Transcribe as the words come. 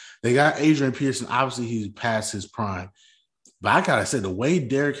They got Adrian Peterson. Obviously, he's past his prime. But I gotta say, the way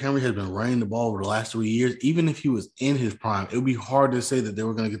Derrick Henry has been running the ball over the last 3 years, even if he was in his prime, it would be hard to say that they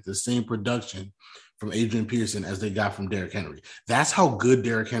were going to get the same production from Adrian Peterson as they got from Derrick Henry. That's how good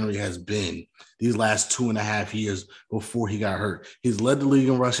Derrick Henry has been these last 2.5 years before he got hurt. He's led the league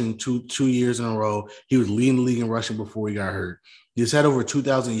in rushing two years in a row. He was leading the league in rushing before he got hurt. He's had over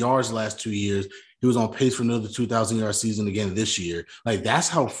 2,000 yards the last 2 years. He was on pace for another 2,000-yard season again this year. Like, that's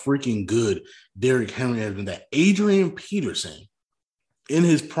how freaking good Derrick Henry has been. That Adrian Peterson in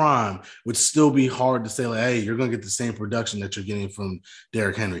his prime would still be hard to say, like, hey, you're going to get the same production that you're getting from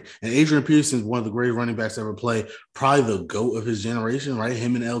Derrick Henry. And Adrian Peterson is one of the greatest running backs ever play, probably the GOAT of his generation, right?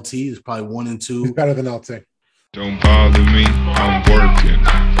 Him and LT is probably 1 and 2. He's better than LT. Don't bother me, I'm working.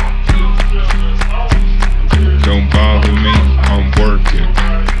 Don't bother me, I'm working.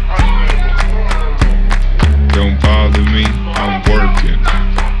 Don't bother me, I'm working.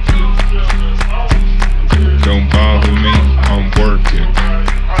 Don't bother me, I'm working.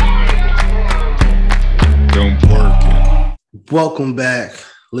 Don't working. Welcome back,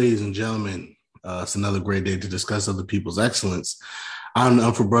 ladies and gentlemen. It's another great day to discuss other people's excellence. I'm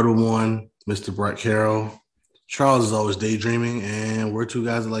the for Brother One, Mr. Brett Carroll. Charles is always daydreaming, and we're two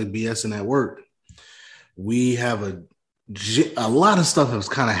guys that like BSing at work. We have a lot of stuff that's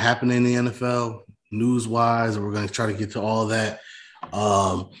kind of happening in the NFL, news-wise, and we're going to try to get to all of that.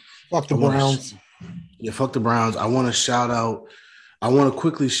 Fuck the Browns. Fuck the Browns. I want to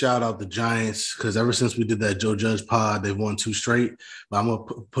quickly shout out the Giants because ever since we did that Joe Judge pod, they've won 2 straight. But I'm going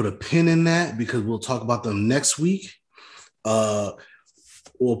to put a pin in that because we'll talk about them next week. We'll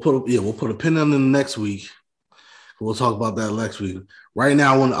put a pin on them next week. We'll talk about that next week. Right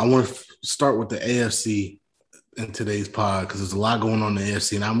now, I want to start with the AFC in today's pod because there's a lot going on in the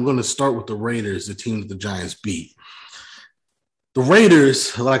AFC, and I'm going to start with the Raiders, the team that the Giants beat. The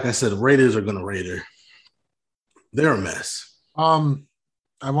Raiders, like I said, the Raiders are going to Raider. They're a mess. I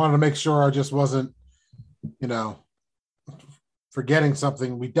wanted to make sure I just wasn't, forgetting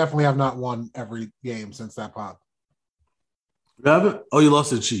something. We definitely have not won every game since that pod. You haven't? Oh, you lost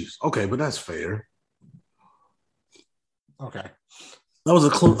to the Chiefs. Okay, but that's fair. Okay. That was a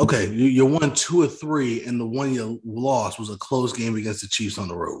close. Okay, you won 2 or 3, and the one you lost was a close game against the Chiefs on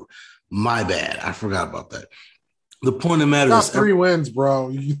the road. My bad. I forgot about that. The point of the matter is 3 wins,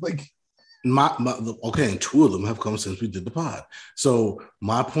 bro. Okay, and 2 of them have come since we did the pod. So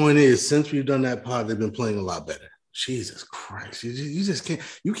my point is, since we've done that pod, they've been playing a lot better. Jesus Christ, you just can't.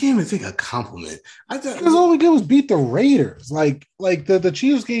 You can't even take a compliment. Because all we did was beat the Raiders. Like the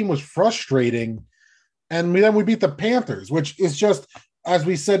Chiefs game was frustrating, and then we beat the Panthers, which is just, as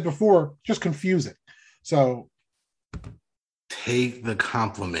we said before, just confusing. So take the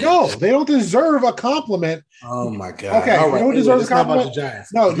compliment. No, they don't deserve a compliment. Oh my God. Okay, all right. who deserves a compliment?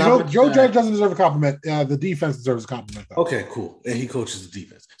 No, Joe Judge doesn't deserve a compliment. The defense deserves a compliment, though. Okay, cool. And he coaches the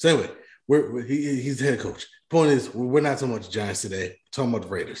defense. So anyway, he's the head coach. Point is, we're not talking about the Giants today. We're talking about the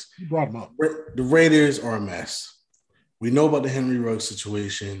Raiders. You brought him up. The Raiders are a mess. We know about the Henry Ruggs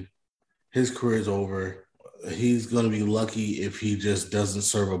situation. His career is over. He's going to be lucky if he just doesn't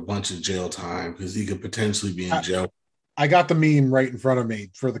serve a bunch of jail time because he could potentially be in jail. I got the meme right in front of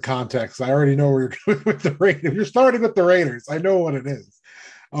me for the context. I already know where you're going with the Raiders. If you're starting with the Raiders, I know what it is.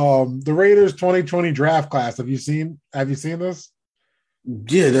 The Raiders 2020 draft class. Have you seen this?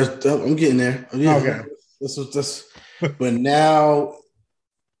 Yeah, I'm getting there. Yeah, okay. But now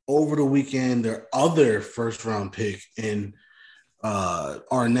over the weekend, their other first-round pick in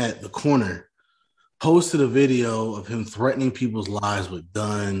Arnett, the corner, posted a video of him threatening people's lives with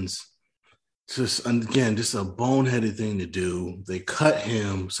guns. Just a boneheaded thing to do. They cut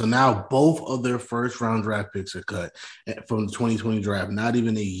him. So now both of their first-round draft picks are cut from the 2020 draft, not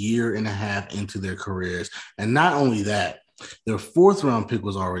even a year and a half into their careers. And not only that, their 4th-round pick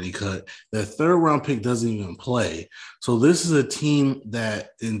was already cut. Their 3rd-round pick doesn't even play. So this is a team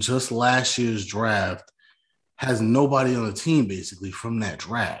that in just last year's draft has nobody on the team basically from that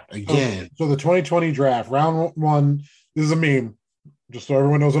draft. Again. So the 2020 draft, round 1, this is a meme, just so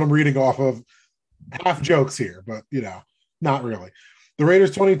everyone knows what I'm reading off of. Half jokes here, but, not really. The Raiders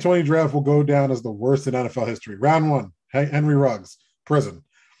 2020 draft will go down as the worst in NFL history. Round 1, Henry Ruggs, prison.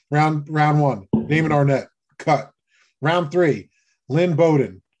 Round 1, Damon Arnett, cut. Round 3, Lynn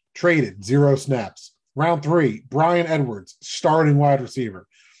Bowden, traded, 0 snaps. Round 3, Brian Edwards, starting wide receiver.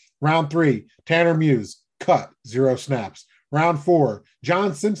 Round 3, Tanner Muse, cut, 0 snaps. Round 4,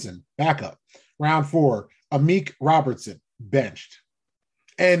 John Simpson, backup. Round 4, Amik Robertson, benched.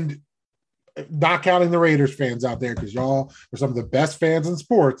 And not counting the Raiders fans out there, because y'all are some of the best fans in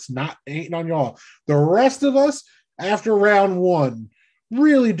sports, not hating on y'all. The rest of us, after round 1,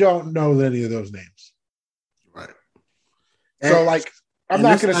 really don't know any of those names. Right. So, like, I'm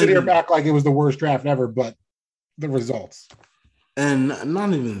not going to sit here and act like it was the worst draft ever, but the results. And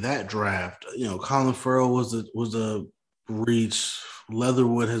not even that draft. Colin Farrell was a reach.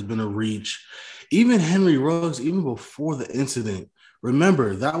 Leatherwood has been a reach. Even Henry Ruggs, even before the incident,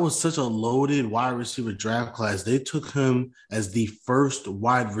 remember, that was such a loaded wide receiver draft class. They took him as the first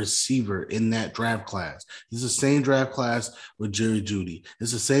wide receiver in that draft class. It's the same draft class with Jerry Jeudy.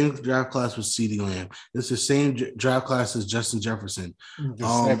 It's the same draft class with CeeDee Lamb. It's the same draft class as Justin Jefferson.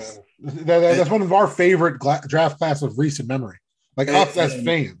 That's one of our favorite draft class of recent memory. Like us as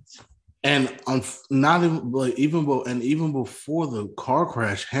fans. And not even like even before the car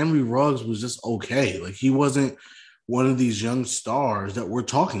crash, Henry Ruggs was just okay. Like he wasn't one of these young stars that we're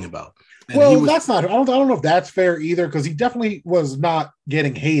talking about. And that's not. I don't know if that's fair either, because he definitely was not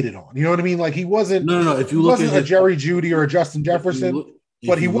getting hated on. You know what I mean? Like he wasn't. No. If you look at a Jerry Jeudy or a Justin Jefferson,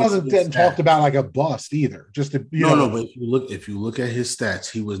 but he wasn't getting talked about like a bust either. Just to But if you look at his stats,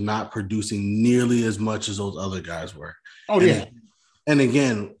 he was not producing nearly as much as those other guys were. And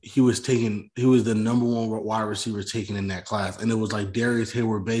again, he was the number one wide receiver taken in that class. And it was like Darius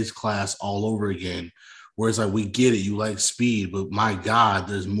Hayward-based class all over again, where it's like, we get it. You like speed, but my God,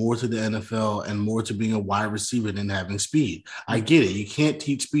 there's more to the NFL and more to being a wide receiver than having speed. I get it. You can't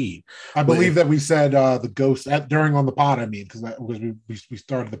teach speed. I believe that we said the ghost during on the pod, because we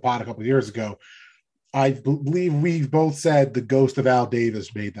started the pod a couple of years ago. I believe we both said the ghost of Al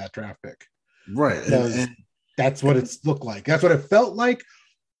Davis made that draft pick. Right. And that's what it's looked like. That's what it felt like.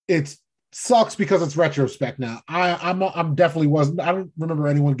 It sucks because it's retrospect now. I'm definitely wasn't. I don't remember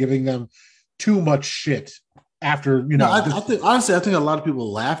anyone giving them too much shit after. I think honestly, I think a lot of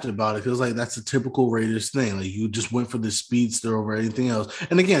people laughed about it because like that's a typical Raiders thing. Like you just went for the speedster over anything else.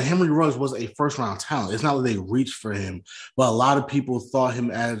 And again, Henry Ruggs was a first round talent. It's not that they reached for him, but a lot of people thought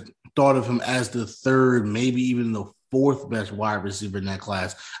of him as the third, maybe even the fourth best wide receiver in that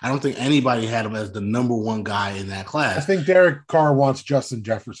class. I don't think anybody had him as the number one guy in that class. I think Derek Carr wants Justin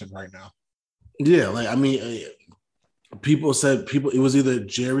Jefferson right now. Yeah, like I mean, people said it was either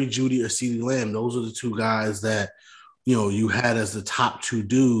Jerry Jeudy or CeeDee Lamb. Those are the two guys that you had as the top two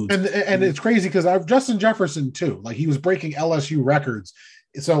dudes. And it's crazy because Justin Jefferson too. Like he was breaking LSU records.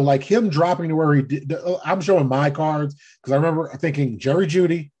 So like him dropping to where he did. I'm showing my cards because I remember thinking Jerry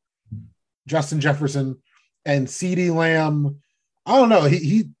Jeudy, Justin Jefferson, and CeeDee Lamb. I don't know.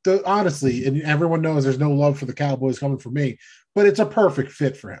 Honestly, and everyone knows there's no love for the Cowboys coming from me, but it's a perfect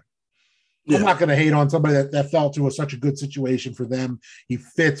fit for him. Yeah. I'm not going to hate on somebody that fell to such a good situation for them. He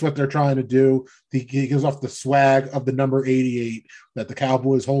fits what they're trying to do. He gives off the swag of the number 88 that the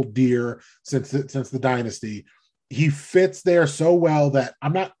Cowboys hold dear since the dynasty. He fits there so well that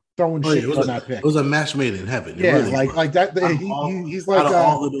I'm not throwing shit on that pick. It was a match made in heaven. Yeah, really like that. He's like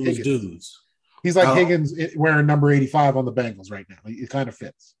all of those dudes. He's like Higgins wearing number 85 on the Bengals right now. It kind of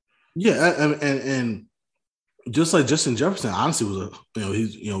fits. Yeah, and just like Justin Jefferson, honestly, was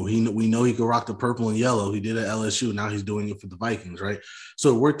we know he could rock the purple and yellow. He did at LSU. Now he's doing it for the Vikings, right?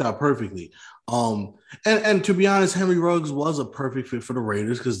 So it worked out perfectly. And to be honest, Henry Ruggs was a perfect fit for the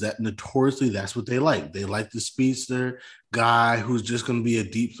Raiders because that notoriously that's what they like. They like the speedster guy who's just going to be a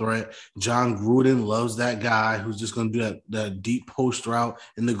deep threat. John Gruden loves that guy who's just going to do that deep post route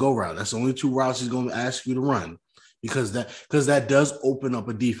and the go route. That's the only two routes he's going to ask you to run because that does open up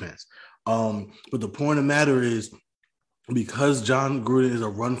a defense. But the point of the matter is because John Gruden is a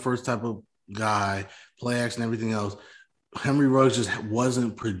run first type of guy, play action, everything else. Henry Ruggs just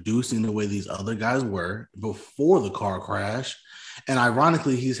wasn't producing the way these other guys were before the car crash. And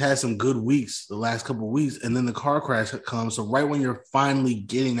ironically, he's had some good weeks the last couple of weeks, and then the car crash comes. So right when you're finally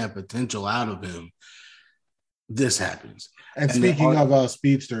getting that potential out of him, this happens. And speaking of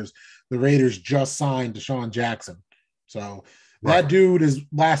speedsters, the Raiders just signed Deshaun Jackson. So that dude has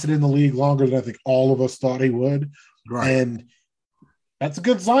lasted in the league longer than I think all of us thought he would. Right. And that's a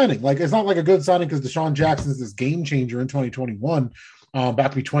good signing. Like, it's not like a good signing because Deshaun Jackson is this game changer in 2021, about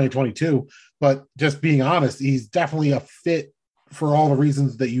to be 2022. But just being honest, he's definitely a fit for all the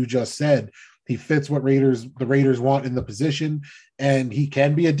reasons that you just said. He fits what the Raiders want in the position, and he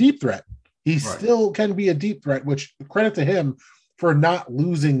can be a deep threat. He still can be a deep threat, which credit to him for not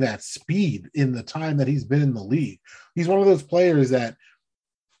losing that speed in the time that he's been in the league. He's one of those players that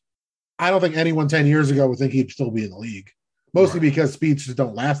I don't think anyone 10 years ago would think he'd still be in the league. Mostly because speeds just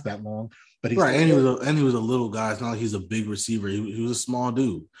don't last that long. But he's and he was a little guy. It's not like he's a big receiver. He was a small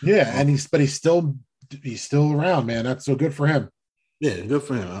dude. Yeah, and he's still around, man. That's so good for him. Yeah, good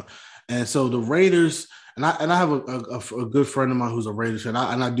for him. And so the Raiders, and I have a good friend of mine who's a Raiders fan,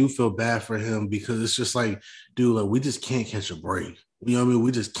 and I do feel bad for him because it's just like, dude, like we just can't catch a break. You know what I mean?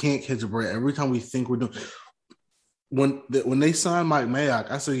 We just can't catch a break. Every time we think we're doing when they signed Mike Mayock,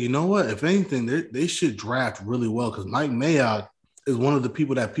 I said, you know what? If anything, they should draft really well because Mike Mayock is one of the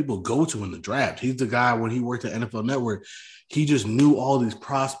people that people go to in the draft. He's the guy when he worked at NFL Network. He just knew all these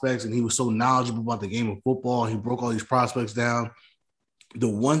prospects and he was so knowledgeable about the game of football. He broke all these prospects down. The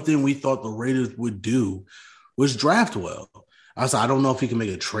one thing we thought the Raiders would do was draft well. I said, I don't know if he can make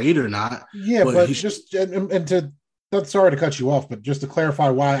a trade or not. Yeah, but just and to sorry to cut you off, but just to clarify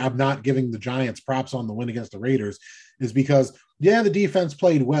why I'm not giving the Giants props on the win against the Raiders is because, yeah, the defense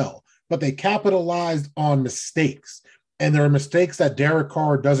played well, but they capitalized on mistakes. And there are mistakes that Derek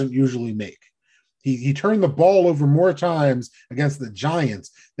Carr doesn't usually make. He turned the ball over more times against the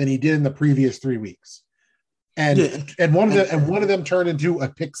Giants than he did in the previous 3 weeks. And one of them turned into a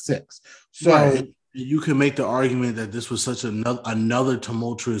pick six. So right. You can make the argument that this was such another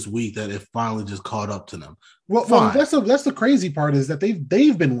tumultuous week that it finally just caught up to them. Well, that's the crazy part is that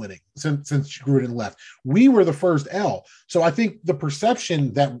they've been winning since Gruden left. We were the first L. So I think the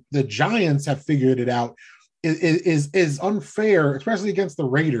perception that the Giants have figured it out is unfair, especially against the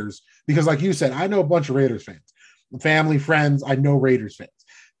Raiders, because like you said, I know a bunch of Raiders fans, family, friends, I know Raiders fans.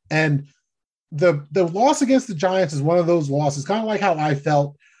 And the loss against the Giants is one of those losses, kind of like how I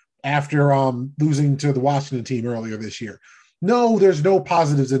felt after losing to the Washington team earlier this year. No, there's no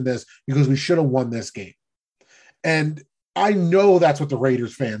positives in this because we should have won this game. And I know that's what the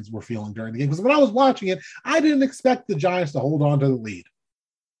Raiders fans were feeling during the game, because when I was watching it, I didn't expect the Giants to hold on to the lead.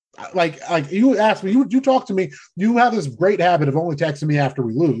 Like you asked me, you talk to me, you have this great habit of only texting me after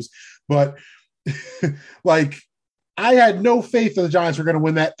we lose, but like I had no faith that the Giants were going to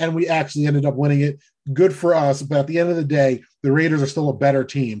win that, and we actually ended up winning it. Good for us, but at the end of the day, the Raiders are still a better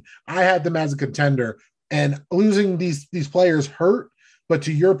team. I had them as a contender, and losing these players hurt, but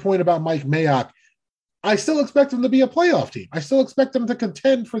to your point about Mike Mayock, I still expect them to be a playoff team. I still expect them to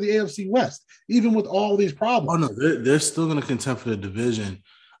contend for the AFC West, even with all these problems. Oh, no, they're still going to contend for the division.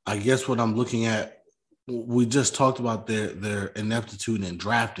 I guess what I'm looking at, we just talked about their ineptitude in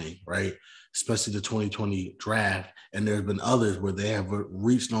drafting, right? Especially the 2020 draft. And there's been others where they have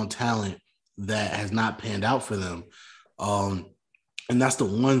reached on talent that has not panned out for them. And that's the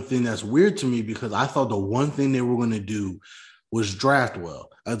one thing that's weird to me, because I thought the one thing they were going to do was draft well.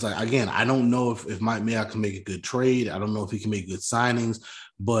 I was like, again, I don't know if Mike Mayock can make a good trade. I don't know if he can make good signings.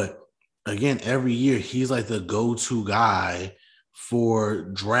 But again, every year he's like the go-to guy for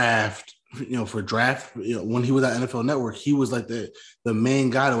draft. When he was at NFL Network, he was like the main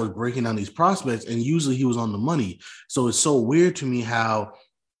guy that was breaking down these prospects, and usually he was on the money. So it's so weird to me how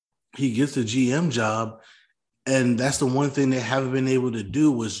he gets the GM job, and that's the one thing they haven't been able to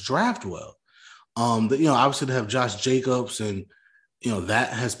do was draft well. Obviously they have Josh Jacobs, and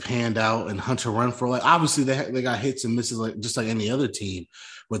that has panned out, and Hunter Renfrow. Like obviously they got hits and misses like just like any other team,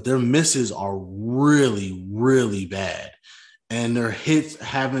 but their misses are really, really bad. And their hits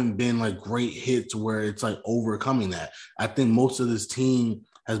haven't been like great hits where it's like overcoming that. I think most of this team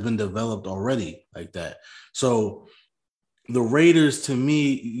has been developed already like that. So the Raiders, to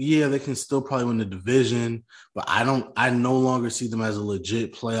me, yeah, they can still probably win the division, but I no longer see them as a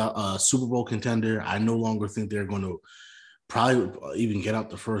legit Super Bowl contender. I no longer think they're going to probably even get out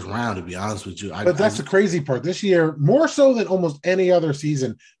the first round, to be honest with you. But that's the crazy part. This year, more so than almost any other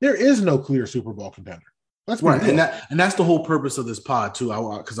season, there is no clear Super Bowl contender. That's right, and that's the whole purpose of this pod too.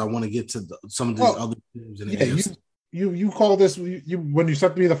 Because I want to get to some of these other teams in the AFC. You call this when you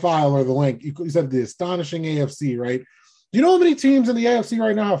sent me the file or the link. You said the astonishing AFC, right? Do you know how many teams in the AFC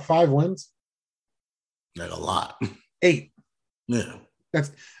right now have 5 wins? Like a lot. 8. Yeah,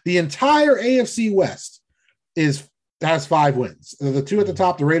 that's the entire AFC West has 5 wins. The 2 at the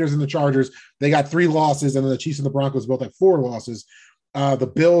top, the Raiders and the Chargers, they got 3 losses, and then the Chiefs and the Broncos both have 4 losses.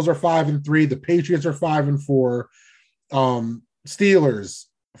 The Bills are 5-3. The Patriots are 5-4. Steelers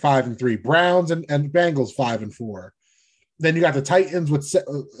 5-3. Browns and Bengals 5-4. Then you got the Titans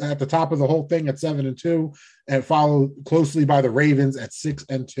at the top of the whole thing at 7-2, and followed closely by the Ravens at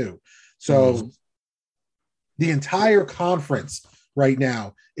 6-2. So the entire conference right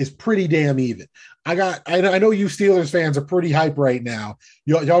now is pretty damn even. I know you Steelers fans are pretty hype right now.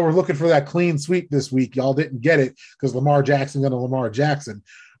 Y'all were looking for that clean sweep this week. Y'all didn't get it because Lamar Jackson got a Lamar Jackson.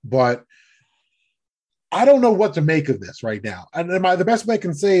 But I don't know what to make of this right now. And the best way I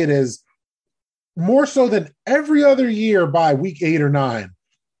can say it is, more so than every other year by week 8 or 9,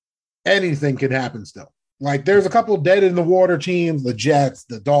 anything can happen still. Like there's a couple dead in the water teams, the Jets,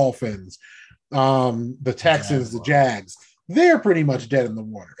 the Dolphins, the Texans, the Jags. They're pretty much dead in the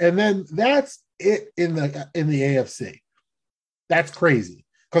water. And then that's it in the AFC. That's crazy.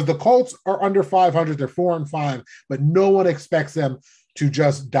 because the Colts are under 500. They're 4-5, but no one expects them to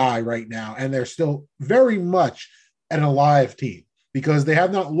just die right now. And they're still very much an alive team because they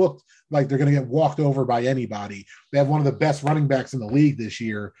have not looked like they're going to get walked over by anybody. They have one of the best running backs in the league this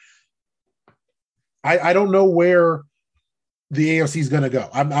year. I don't know where the AFC is going to go.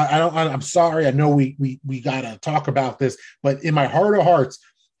 I'm sorry. I know we got to talk about this, but in my heart of hearts,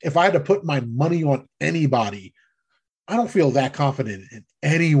 if I had to put my money on anybody, I don't feel that confident in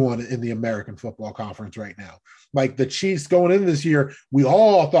anyone in the American Football Conference right now. Like the Chiefs going into this year, we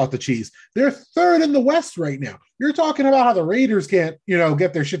all thought the Chiefs, they're third in the West right now. You're talking about how the Raiders can't,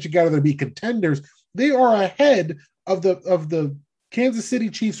 get their shit together to be contenders. They are ahead of the Kansas City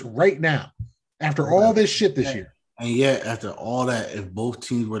Chiefs right now after all this shit this year. And yet, after all that, if both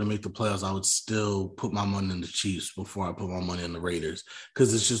teams were to make the playoffs, I would still put my money in the Chiefs before I put my money in the Raiders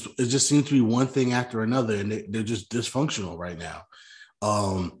because it just seems to be one thing after another, and they're just dysfunctional right now.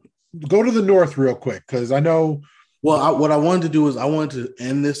 Go to the North real quick because I know. Well, what I wanted to do is I wanted to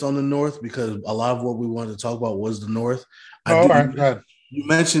end this on the North because a lot of what we wanted to talk about was the North. All right, go ahead.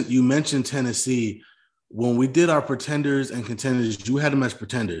 You mentioned Tennessee. When we did our pretenders and contenders, you had them as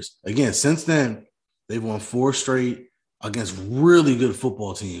pretenders. Again, since then, they've won 4 straight against really good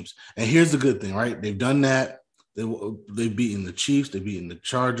football teams. And here's the good thing, right? They've done that. They've beaten the Chiefs. They've beaten the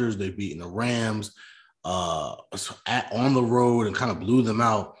Chargers. They've beaten the Rams on the road and kind of blew them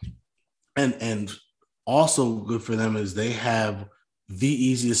out. And also good for them is they have the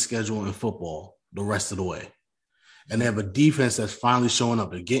easiest schedule in football the rest of the way. And they have a defense that's finally showing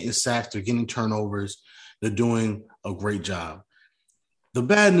up. They're getting sacks. They're getting turnovers. They're doing a great job. The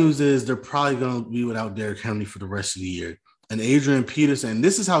bad news is they're probably going to be without Derrick Henry for the rest of the year. And Adrian Peterson,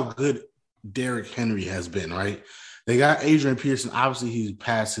 this is how good Derrick Henry has been, right? They got Adrian Peterson. Obviously, he's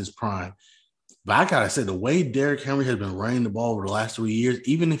past his prime. But I got to say, the way Derrick Henry has been running the ball over the last 3 years,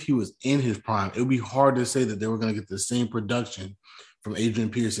 even if he was in his prime, it would be hard to say that they were going to get the same production from Adrian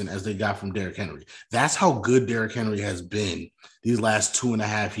Peterson as they got from Derrick Henry. That's how good Derrick Henry has been these last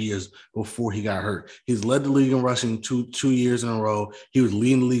 2.5 years before he got hurt. He's led the league in rushing two years in a row. He was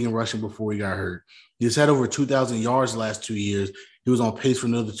leading the league in rushing before he got hurt. He's had over 2,000 yards the last 2 years. He was on pace for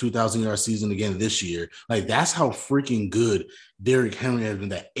another 2,000-yard season again this year. Like, that's how freaking good Derrick Henry has been.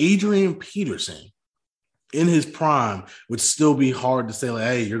 That Adrian Peterson in his prime would still be hard to say, like,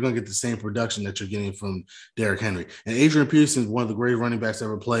 hey, you're going to get the same production that you're getting from Derrick Henry. And Adrian Peterson is one of the greatest running backs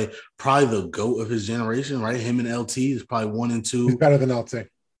ever play, probably the GOAT of his generation, right? Him and LT is probably 1 and 2. He's better than LT.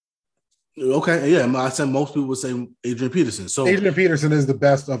 Okay, yeah. I said most people would say Adrian Peterson. So Adrian Peterson is the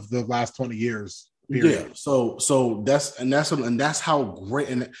best of the last 20 years. Period. Yeah, so that's how great,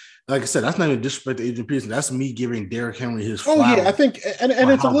 and like I said, that's not even disrespect to Adrian Peterson. That's me giving Derrick Henry his flowers. Oh yeah, I think, and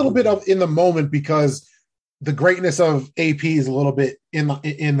it's a little bit of in the moment because the greatness of AP is a little bit in the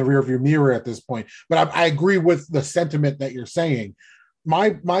rearview mirror at this point. But I agree with the sentiment that you're saying.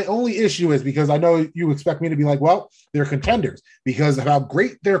 My only issue is because I know you expect me to be like, well, they're contenders because of how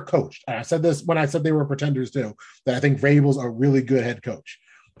great they're coached. And I said this when I said they were pretenders too, that I think Vrabel's a really good head coach.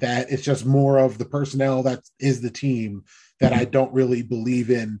 That it's just more of the personnel that is the team that I don't really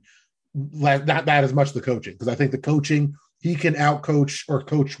believe in, not that as much the coaching, because I think the coaching, he can outcoach or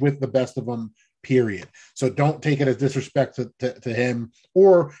coach with the best of them, period. So don't take it as disrespect to him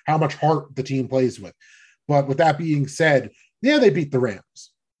or how much heart the team plays with. But with that being said, yeah, they beat the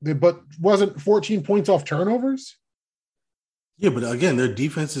Rams, but wasn't 14 points off turnovers? Yeah, but again, their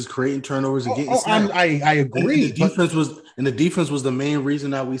defense is creating turnovers and getting I agree. And the defense was the main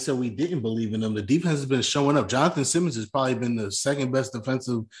reason that we said we didn't believe in them. The defense has been showing up. Jonathan Simmons has probably been the second best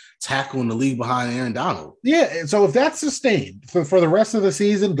defensive tackle in the league behind Aaron Donald. Yeah, so if that's sustained for the rest of the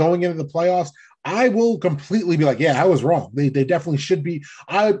season, going into the playoffs, I will completely be like, yeah, I was wrong. They definitely should be.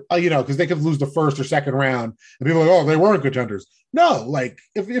 Because they could lose the first or second round, and people are like, oh, they weren't contenders. No, like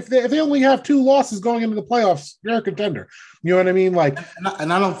if they only have 2 losses going into the playoffs, they're a contender. You know what I mean? Like,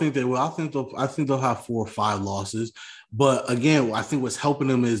 and I don't think they will. I think they'll have 4 or 5 losses. But again, I think what's helping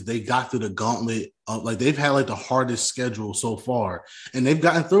them is they got through the gauntlet. Like they've had like the hardest schedule so far, and they've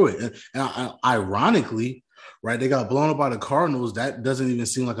gotten through it. And ironically, right, they got blown up by the Cardinals. That doesn't even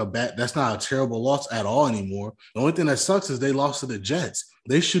seem like that's not a terrible loss at all anymore. The only thing that sucks is they lost to the Jets.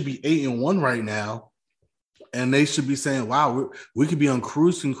 They should be 8-1 right now. And they should be saying, wow, we could be on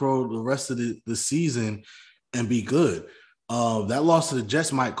cruise control the rest of the season and be good. That loss to the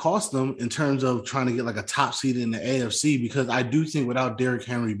Jets might cost them in terms of trying to get like a top seed in the AFC, because I do think without Derrick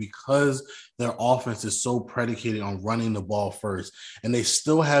Henry, because their offense is so predicated on running the ball first, and they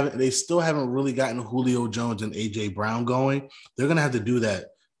still haven't really gotten Julio Jones and AJ Brown going, they're going to have to do that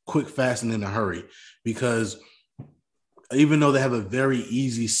quick, fast, and in a hurry, because even though they have a very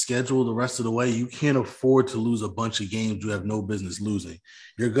easy schedule the rest of the way, you can't afford to lose a bunch of games you have no business losing.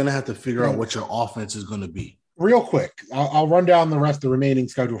 You're going to have to figure out what your offense is going to be. Real quick, I'll run down the rest of the remaining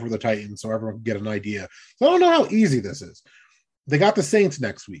schedule for the Titans so everyone can get an idea. So I don't know how easy this is. They got the Saints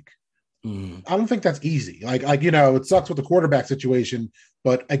next week. I don't think that's easy. Like it sucks with the quarterback situation,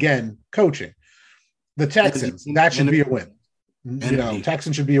 but again, coaching. The Texans, that should be a win.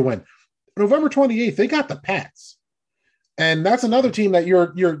 Texans should be a win. November 28th, they got the Pats. And that's another team that you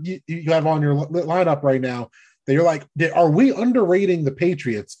have on your lineup right now that you're like, are we underrating the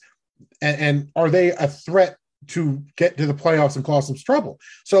Patriots? And are they a threat to get to the playoffs and cause some trouble?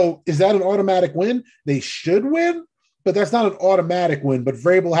 So is that an automatic win? They should win, but that's not an automatic win. But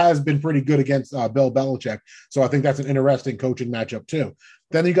Vrabel has been pretty good against Bill Belichick. So I think that's an interesting coaching matchup too.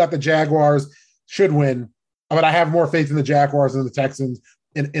 Then you got the Jaguars, should win. But I have more faith in the Jaguars than the Texans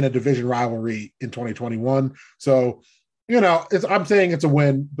in a division rivalry in 2021. So, I'm saying it's a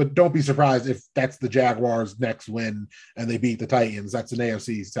win, but don't be surprised if that's the Jaguars' next win and they beat the Titans. That's an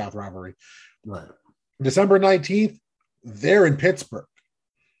AFC South rivalry. Right. December 19th, they're in Pittsburgh.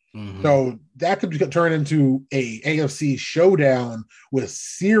 So that could turn into a AFC showdown with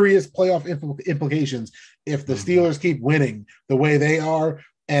serious playoff implications if the Steelers keep winning the way they are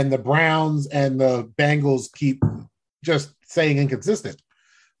and the Browns and the Bengals keep just staying inconsistent.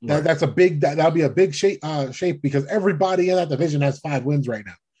 Right. That'll be a big shape because everybody in that division has 5 wins right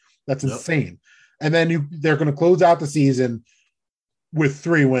now. That's insane. And then they're going to close out the season with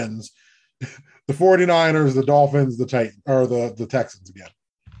 3 wins. The 49ers, the Dolphins, the Titans, or the Texans again.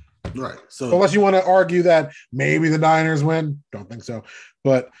 Right. So unless you want to argue that maybe the Niners win, don't think so.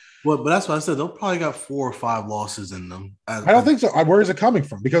 But that's what I said. They'll probably got 4 or 5 losses in them. I don't think so. Where is it coming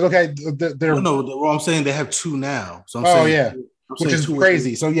from? Because they're I'm saying they have 2 now. So I'm saying, which is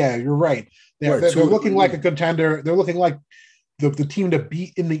crazy. So yeah, you're right. They're looking like a contender. They're looking like the team to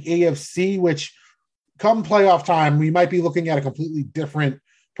beat in the AFC. Which come playoff time, we might be looking at a completely different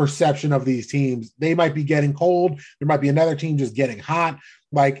perception of these teams. They might be getting cold. There might be another team just getting hot.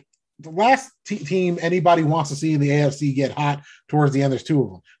 Like the last team anybody wants to see in the AFC get hot towards the end, there's 2 of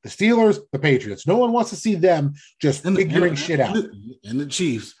them. The Steelers, the Patriots. No one wants to see them just figuring shit out. And the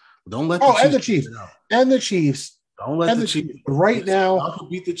Chiefs. Don't let the Chiefs. And the Chiefs. Don't let the Chiefs. Right now. Y'all can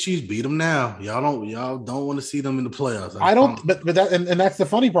beat the Chiefs. Beat them now. Y'all don't want to see them in the playoffs. I don't. But that and that's the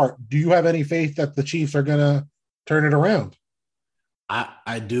funny part. Do you have any faith that the Chiefs are going to turn it around?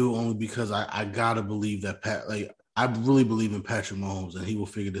 I do, only because I gotta believe that I really believe in Patrick Mahomes and he will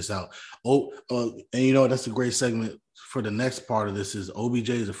figure this out. And that's a great segment for the next part of this is OBJ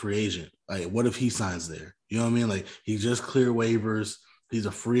is a free agent. Like, what if he signs there? You know what I mean? Like, he just cleared waivers. He's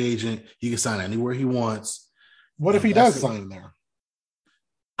a free agent. He can sign anywhere he wants. What if he does sign there?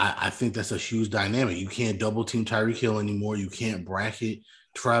 I think that's a huge dynamic. You can't double team Tyreek Hill anymore. You can't bracket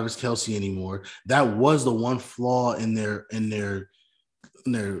Travis Kelce anymore. That was the one flaw in their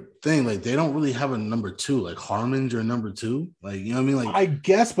thing. Like, they don't really have a number 2. Like, Harmon's your number 2. Like, you know what I mean? Like, I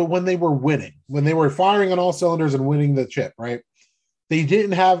guess, but when they were winning, when they were firing on all cylinders and winning the chip, right? They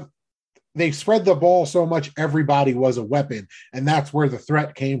spread the ball so much, everybody was a weapon, and that's where the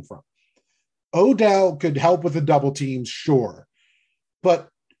threat came from. Odell could help with the double teams, sure. But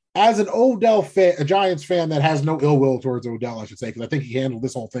as an Odell fan, a Giants fan that has no ill will towards Odell, I should say, because I think he handled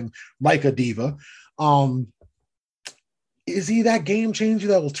this whole thing like a diva. Is he that game changer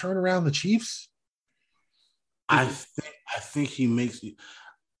that will turn around the Chiefs? I think he makes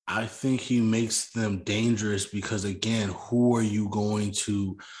them dangerous because, again, who are you going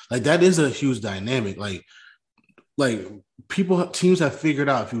to like? That is a huge dynamic. Like teams have figured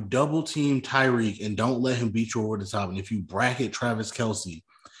out if you double team Tyreek and don't let him beat you over the top, and if you bracket Travis Kelce,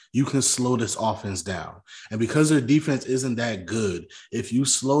 you can slow this offense down. And because their defense isn't that good, if you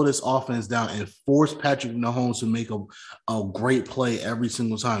slow this offense down and force Patrick Mahomes to make a great play every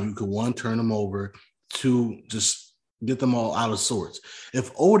single time, you could, 1, turn them over, 2, just get them all out of sorts.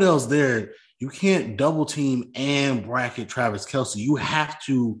 If Odell's there, you can't double team and bracket Travis Kelce. You have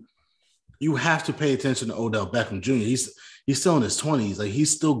to pay attention to Odell Beckham Jr. He's still in his 20s. Like,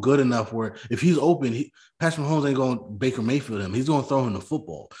 he's still good enough where if he's open, Patrick Mahomes ain't going to Baker Mayfield him. He's going to throw him the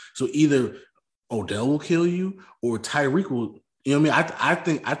football. So either Odell will kill you or Tyreek will. You know what I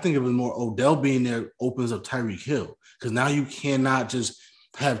mean? I think of it more Odell being there opens up Tyreek Hill, because now you cannot just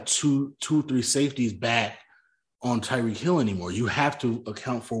have 2, 3 safeties back on Tyreek Hill anymore. You have to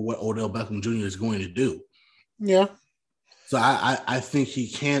account for what Odell Beckham Jr. is going to do. Yeah. So I think he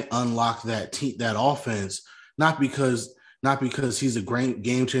can unlock that offense, not because he's a great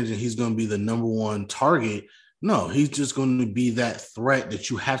game changer and he's going to be the number 1 target. No, he's just going to be that threat that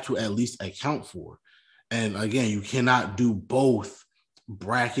you have to at least account for. And again, you cannot do both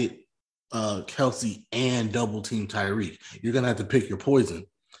bracket Kelsey and double team Tyreek. You're gonna have to pick your poison.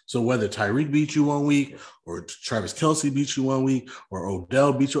 So whether Tyreek beats you 1 week, or Travis Kelsey beats you 1 week, or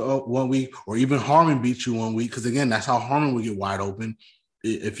Odell beats you 1 week, or even Harmon beats you 1 week, because again, that's how Harmon will get wide open.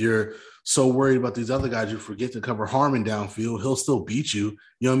 If you're so worried about these other guys, you forget to cover Harmon downfield, he'll still beat you.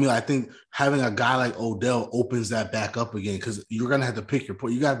 You know what I mean? I think having a guy like Odell opens that back up again, because you're going to have to pick your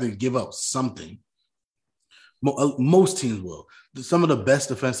point. You got to give up something. Most teams will. Some of the best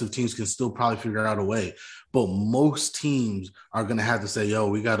defensive teams can still probably figure out a way, but most teams are going to have to say, yo,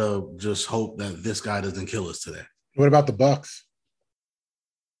 we got to just hope that this guy doesn't kill us today. What about the Bucs?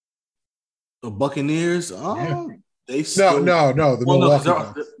 The Buccaneers? Yeah. They still, no.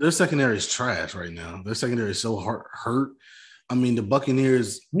 Their secondary is trash right now. Their secondary is so hurt. I mean, the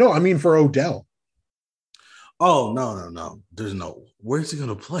Buccaneers. No, I mean for Odell. Oh, no. There's no. Where's he going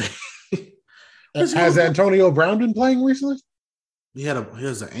to play? Has Antonio Brown been playing recently? He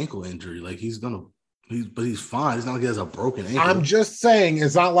has an ankle injury. Like but he's fine. It's not like he has a broken ankle. I'm just saying,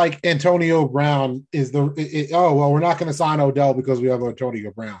 it's not like Antonio Brown is we're not going to sign Odell because we have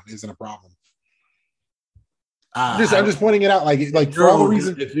Antonio Brown. Isn't a problem. I'm just pointing it out, like for all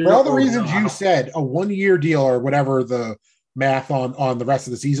the reasons you said, a 1-year deal or whatever the math on the rest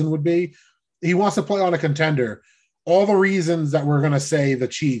of the season would be. He wants to play on a contender. All the reasons that we're going to say the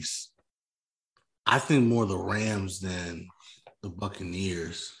Chiefs. I think more the Rams than the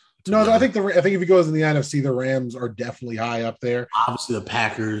Buccaneers. No, I think if he goes in the NFC, the Rams are definitely high up there. Obviously, the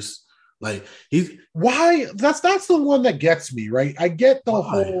Packers. Like why? That's the one that gets me, right? I get the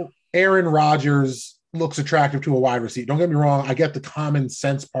whole Aaron Rodgers looks attractive to a wide receiver. Don't get me wrong. I get the common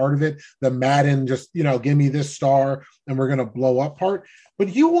sense part of it. The Madden just, give me this star and we're going to blow up part.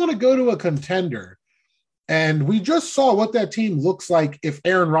 But you want to go to a contender. And we just saw what that team looks like if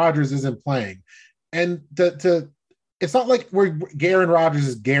Aaron Rodgers isn't playing. And it's not like Aaron Rodgers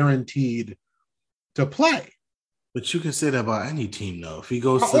is guaranteed to play. But you can say that about any team, though. If he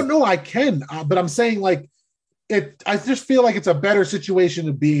goes no, I can. But I'm saying, I just feel like it's a better situation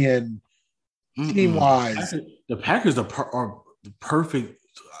to be in team-wise. The Packers are the perfect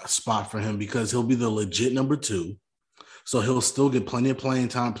spot for him because he'll be the legit number 2. So he'll still get plenty of playing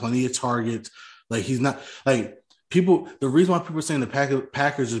time, plenty of targets. Like, he's not – like, people – the reason why people are saying the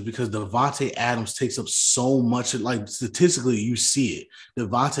Packers is because Devontae Adams takes up so much – like, statistically, you see it.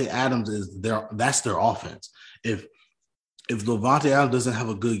 Devontae Adams that's their offense. If Devontae Adams doesn't have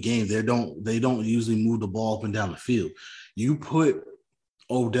a good game, they don't usually move the ball up and down the field. You put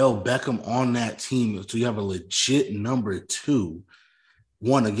Odell Beckham on that team, so you have a legit number 2.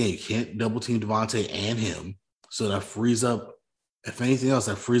 One, again, you can't double team Devontae and him, so that frees up. If anything else,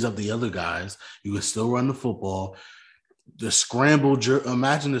 that frees up the other guys. You can still run the football.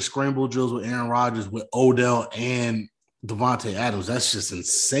 Imagine the scramble drills with Aaron Rodgers with Odell and Devontae Adams. That's just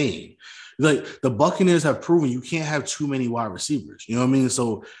insane. Like, the Buccaneers have proven you can't have too many wide receivers. You know what I mean?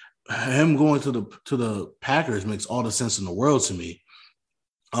 So him going to the Packers makes all the sense in the world to me.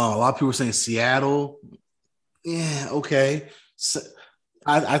 A lot of people are saying Seattle. Yeah, okay. So,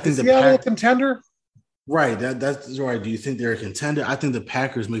 I think the Seattle a contender. Right, that's right. Do you think they're a contender? I think the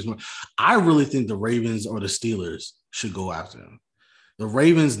Packers makes more. I really think the Ravens or the Steelers should go after them. The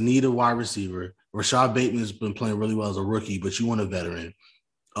Ravens need a wide receiver. Rashad Bateman's been playing really well as a rookie, but you want a veteran.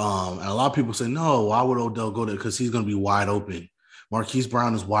 And a lot of people say, no, why would Odell go there? Because he's going to be wide open. Marquise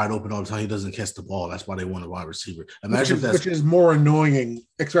Brown is wide open all the time. He doesn't catch the ball. That's why they want a wide receiver. Which is more annoying,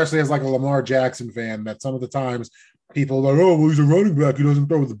 especially as like a Lamar Jackson fan, that some of the times people are like, oh, well, he's a running back. He doesn't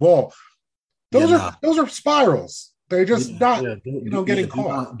throw the ball. Those are spirals. They're just getting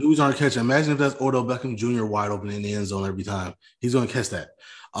caught. Dudes aren't catching. Imagine if that's Odell Beckham Jr. wide open in the end zone every time. He's going to catch that.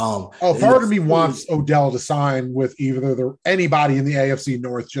 Part of me wants Odell to sign with either anybody in the AFC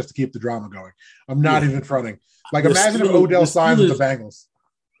North just to keep the drama going. I'm not even fronting. Like, imagine if Odell signs with the Bengals.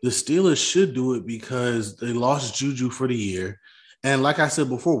 The Steelers should do it because they lost Juju for the year. And like I said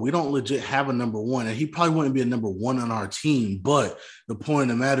before, we don't legit have a number 1. And he probably wouldn't be a number 1 on our team. But the point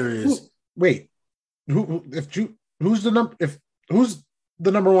of the matter is – who's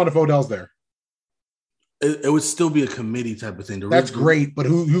the number 1 if Odell's there? It would still be a committee type of thing. That's great, but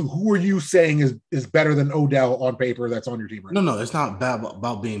who are you saying is better than Odell on paper that's on your team right now? No, it's not bad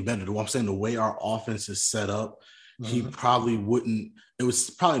about being better. I'm saying the way our offense is set up, he probably wouldn't. It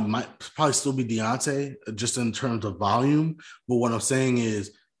was might still be Deontay just in terms of volume. But what I'm saying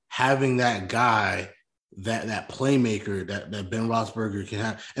is having that guy, that playmaker that Ben Roethlisberger can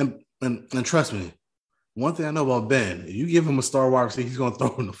have, and trust me. One thing I know about Ben, if you give him a star wide receiver, he's going to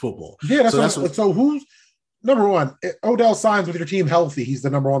throw him the football. Yeah, so who's number 1? Odell signs with your team healthy. He's the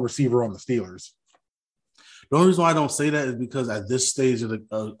number 1 receiver on the Steelers. The only reason why I don't say that is because at this stage of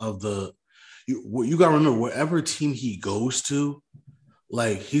you got to remember, whatever team he goes to,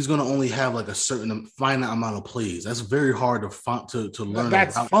 like he's going to only have like a certain finite amount of plays. That's very hard to learn.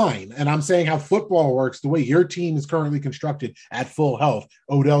 That's fine. And I'm saying how football works, the way your team is currently constructed at full health.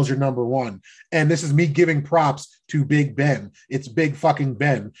 Odell's your number one. And this is me giving props to Big Ben. It's Big fucking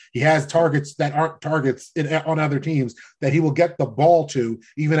Ben. He has targets that aren't targets on other teams that he will get the ball to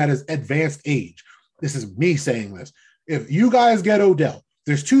even at his advanced age. This is me saying this. If you guys get Odell,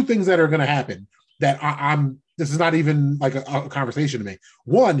 there's two things that are going to happen that this is not even like a conversation to me.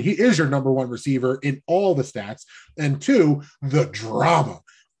 One, he is your number one receiver in all the stats. And two, the drama.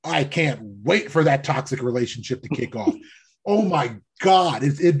 I can't wait for that toxic relationship to kick off. Oh my God.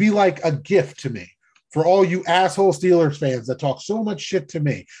 It'd be like a gift to me for all you asshole Steelers fans that talk so much shit to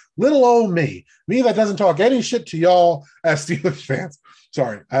me. Little old me that doesn't talk any shit to y'all as Steelers fans.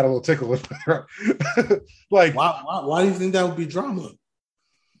 Sorry, I had a little tickle in my throat. Like, why do you think that would be drama?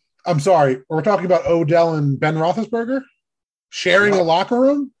 I'm sorry. We're talking about Odell and Ben Roethlisberger sharing a locker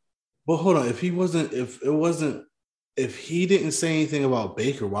room. Well, hold on. If he didn't say anything about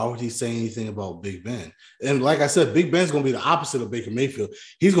Baker, why would he say anything about Big Ben? And like I said, Big Ben's going to be the opposite of Baker Mayfield.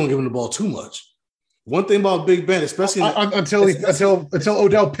 He's going to give him the ball too much. One thing about Big Ben, especially until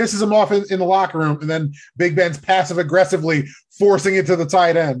Odell pisses him off in the locker room, and then Big Ben's passive aggressively forcing it to the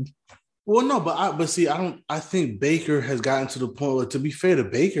tight end. Well, no, I think Baker has gotten to the point where, to be fair to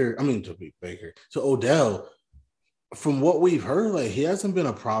to Odell, from what we've heard, like he hasn't been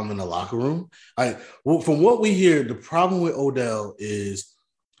a problem in the locker room. From what we hear, the problem with Odell is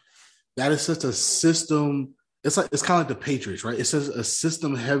that it's such a system. It's kind of like the Patriots, right? It's just a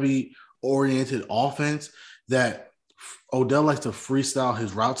system-heavy oriented offense that Odell likes to freestyle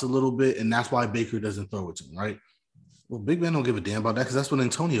his routes a little bit, and that's why Baker doesn't throw it to him, right? Well, Big Ben don't give a damn about that because that's what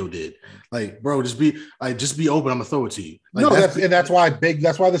Antonio did. Like, bro, just be open. I'm gonna throw it to you. Like, that's why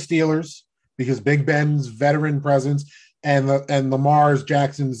the Steelers, because Big Ben's veteran presence and Lamar's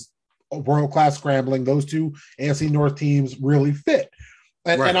Jackson's world-class scrambling, those two AFC North teams really fit.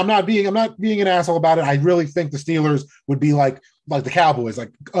 And, right. And I'm not being an asshole about it. I really think the Steelers would be like the Cowboys,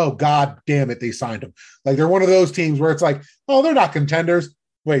 like, oh God damn it, they signed him. Like they're one of those teams where it's like, oh, they're not contenders.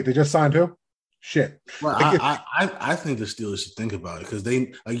 Wait, they just signed who? Shit. Well, I think the Steelers should think about it because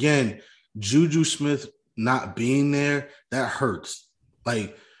Juju Smith not being there, that hurts.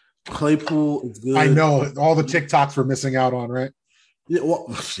 Like Claypool is good. I know all the TikToks we're missing out on, right? Yeah,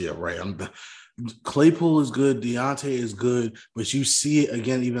 well, yeah, right. Claypool is good, Deontay is good, but you see it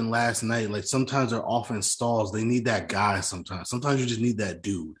again even last night. Like sometimes their offense stalls. They need that guy sometimes. Sometimes you just need that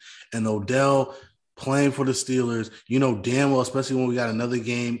dude. And Odell playing for the Steelers, you know damn well, especially when we got another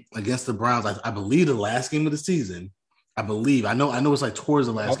game against the Browns. I believe the last game of the season. I know it's like towards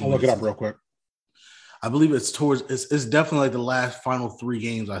the last game. I'll look it up real quick. I believe it's definitely like the last final 3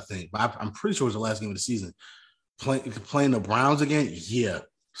 games, I think. But I'm pretty sure it's the last game of the season. Playing the Browns again, yeah.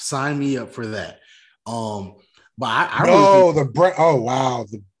 Sign me up for that.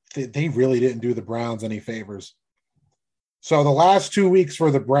 They really didn't do the Browns any favors. So the last 2 weeks for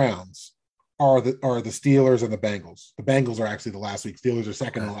the Browns are the Steelers and the Bengals. The Bengals are actually the last week. Steelers are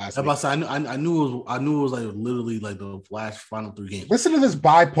second to last week. I knew it was like literally like the last final 3 games. Listen to this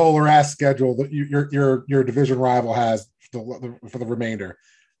bipolar ass schedule that your division rival has for the remainder.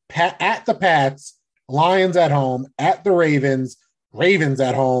 At the Pats, Lions at home, at the Ravens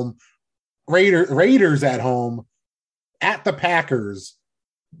at home, Raiders at home, at the Packers,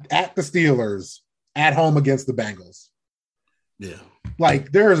 at the Steelers, at home against the Bengals. Yeah.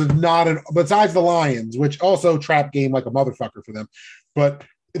 Like there is besides the Lions, which also trap game like a motherfucker for them. But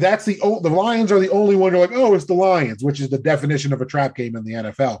that's the Lions are the only one you're like, oh, it's the Lions, which is the definition of a trap game in the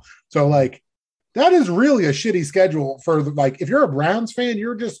NFL. So like that is really a shitty schedule for if you're a Browns fan,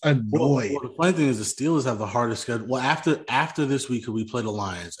 you're just annoyed. Well, the funny thing is the Steelers have the hardest schedule. Well, after this week, we play the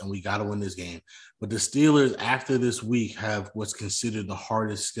Lions and we got to win this game. But the Steelers after this week have what's considered the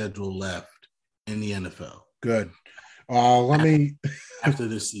hardest schedule left in the NFL. Good. After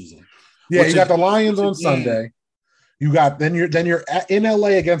this season. Yeah, you got the Lions on Sunday. Then you're in LA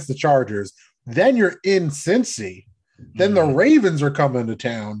against the Chargers. Then you're in Cincy. Then the Ravens are coming to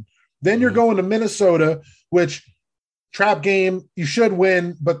town. Then you're going to Minnesota, which trap game you should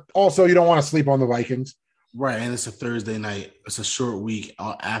win, but also you don't want to sleep on the Vikings. Right, and it's a Thursday night. It's a short week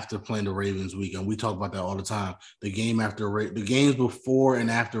after playing the Ravens week, and we talk about that all the time. The games before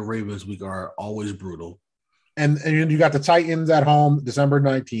and after Ravens week are always brutal. And you got the Titans at home December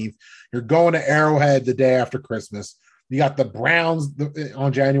 19th. You're going to Arrowhead the day after Christmas. You got the Browns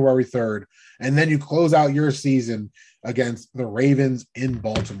on January 3rd, and then you close out your season against the Ravens in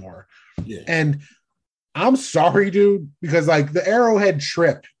Baltimore. Yeah. And I'm sorry, dude, because like the Arrowhead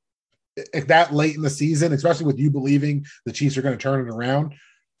trip that late in the season, especially with you believing the Chiefs are going to turn it around,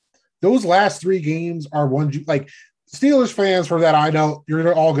 those last 3 games are ones you like. Steelers fans, for that I know,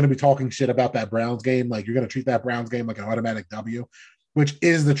 you're all going to be talking shit about that Browns game. Like you're going to treat that Browns game like an automatic W, which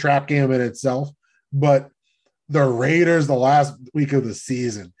is the trap game in itself. But the Raiders, the last week of the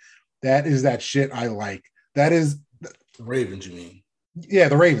season, that is that shit I like. That is the Ravens, you mean? Yeah,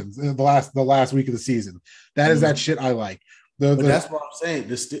 the Ravens, the last week of the season. That is that shit I like. But that's what I'm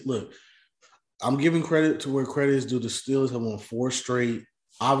saying. Look, I'm giving credit to where credit is due. The Steelers have won 4 straight.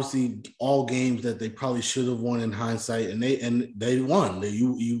 Obviously, all games that they probably should have won in hindsight, and they won.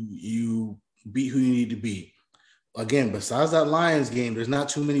 You beat who you need to beat. Again, besides that Lions game, there's not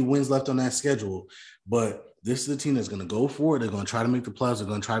too many wins left on that schedule. But this is the team that's going to go for it. They're going to try to make the playoffs. They're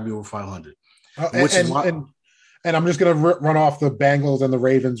going to try to be over 500. And I'm just going to run off the Bengals and the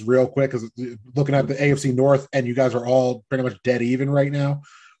Ravens real quick because looking at the AFC North, and you guys are all pretty much dead even right now.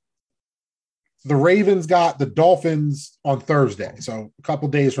 The Ravens got the Dolphins on Thursday, so a couple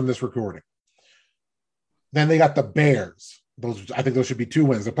days from this recording. Then they got the Bears. I think those should be 2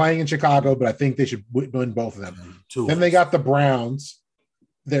 wins. They're playing in Chicago, but I think they should win both of them. Then they got the Browns.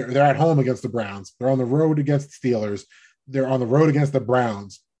 They're at home against the Browns. They're on the road against the Steelers. They're on the road against the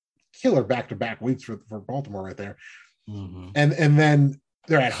Browns. Killer back-to-back weeks for Baltimore right there. Mm-hmm. And then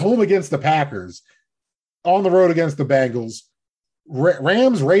they're at home against the Packers, on the road against the Bengals,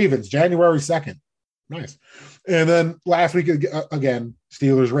 Rams, Ravens, January 2nd. Nice. And then last week, again,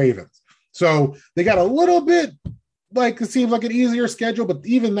 Steelers, Ravens. So they got a little bit, like, it seems like an easier schedule, but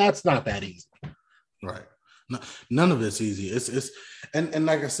even that's not that easy. Right. No, none of it's easy. It's and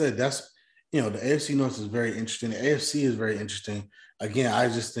like I said, that's, the AFC North is very interesting. The AFC is very interesting. Again, I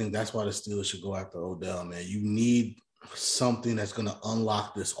just think that's why the Steelers should go after Odell, man. You need something that's going to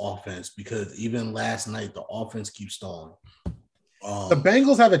unlock this offense because even last night, the offense keeps stalling. The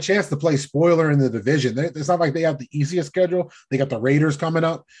Bengals have a chance to play spoiler in the division. It's not like they have the easiest schedule. They got the Raiders coming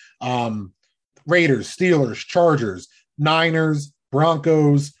up. Raiders, Steelers, Chargers, Niners,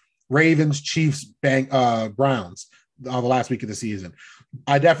 Broncos, Ravens, Chiefs, Browns the last week of the season.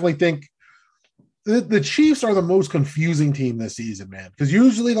 I definitely think the Chiefs are the most confusing team this season, man. Because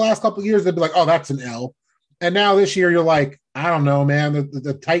usually the last couple of years, they'd be like, oh, that's an L. And now this year, you're like, I don't know, man.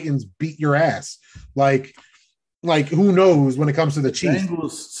 The Titans beat your ass. Like who knows when it comes to the Chiefs?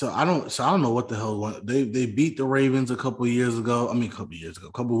 Bengals, I don't know what the hell they beat the Ravens a couple weeks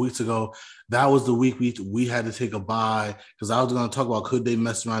ago. That was the week we had to take a bye because I was going to talk about could they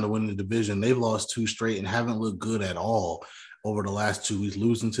mess around and win the division. They've lost 2 straight and haven't looked good at all over the last 2 weeks,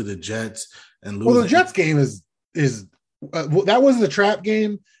 losing to the Jets and losing. Well, the Jets game is that was the trap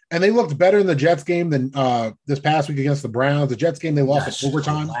game. And they looked better in the Jets game than this past week against the Browns. The Jets game, they lost in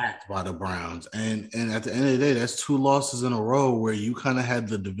overtime. By the Browns. And at the end of the day, that's 2 losses in a row where you kind of had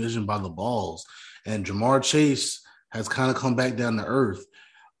the division by the balls. And Jamar Chase has kind of come back down to earth.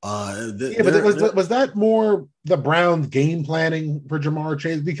 But was that more the Browns game planning for Jamar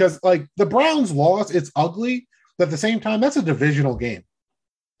Chase? Because, like, the Browns loss, it's ugly. But at the same time, that's a divisional game.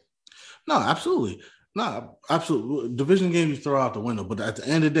 No, absolutely. No, absolutely. Division games you throw out the window, but at the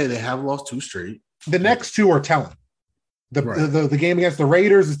end of the day, they have lost 2 straight. The next 2 are telling. The game against the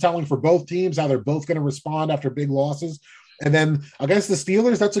Raiders is telling for both teams how they're both going to respond after big losses. And then against the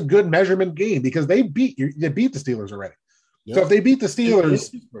Steelers, that's a good measurement game because they beat the Steelers already. Yep. So if they beat the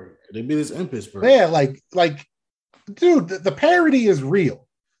Steelers, they beat us in Pittsburgh. Yeah, like, dude, the parity is real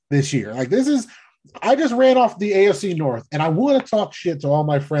this year. Like I just ran off the AFC North, and I want to talk shit to all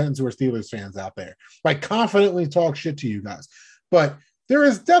my friends who are Steelers fans out there. Like, confidently talk shit to you guys. But there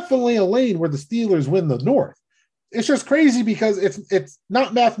is definitely a lane where the Steelers win the North. It's just crazy because it's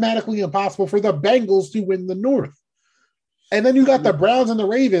not mathematically impossible for the Bengals to win the North. And then you got the Browns and the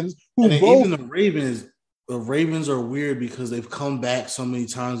Ravens, even the Ravens are weird because they've come back so many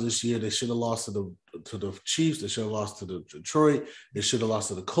times this year. They should have lost to the Chiefs. They should have lost to the Detroit. They should have lost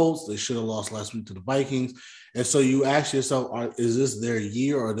to the Colts. They should have lost last week to the Vikings. And so you ask yourself, is this their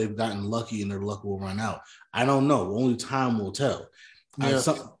year or they've gotten lucky and their luck will run out? I don't know. Only time will tell.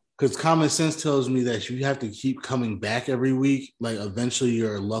 Because common sense tells me that you have to keep coming back every week. Like, eventually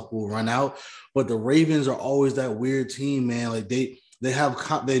your luck will run out. But the Ravens are always that weird team, man. Like, they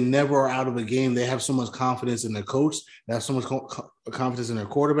never are out of a game. They have so much confidence in their coach. They have so much confidence in their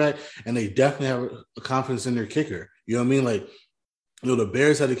quarterback, and they definitely have confidence in their kicker. You know what I mean? Like, the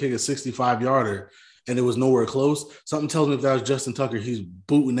Bears had to kick a 65-yarder, and it was nowhere close. Something tells me if that was Justin Tucker, he's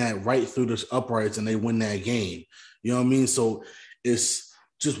booting that right through the uprights, and they win that game. You know what I mean? So it's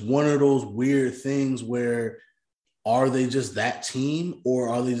just one of those weird things where are they just that team, or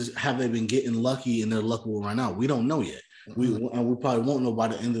are they just have they been getting lucky and their luck will run out? We don't know yet. We probably won't know by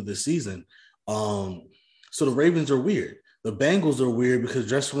the end of the season. So the Ravens are weird. The Bengals are weird because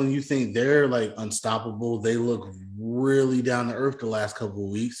just when you think they're like unstoppable, they look really down to earth the last couple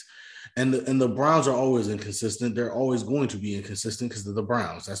of weeks. And the Browns are always inconsistent. They're always going to be inconsistent because they're the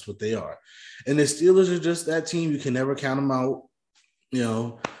Browns. That's what they are. And the Steelers are just that team. You can never count them out, you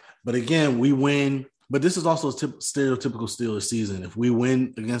know. But again, we win. But this is also a stereotypical Steelers season. If we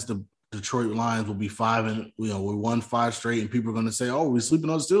win against the Detroit Lions, we'll be 5 and we won 5 straight, and people are going to say, "Oh, we're sleeping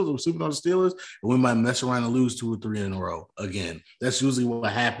on the Steelers. We're sleeping on the Steelers," and we might mess around and lose 2 or 3 in a row again. That's usually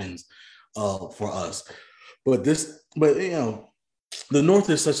what happens for us. But the North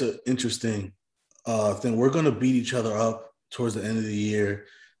is such an interesting thing. We're going to beat each other up towards the end of the year,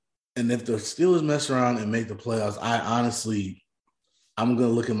 and if the Steelers mess around and make the playoffs, I'm going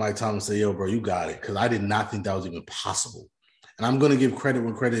to look at Mike Tomlin and say, "Yo, bro, you got it," because I did not think that was even possible. And I'm going to give credit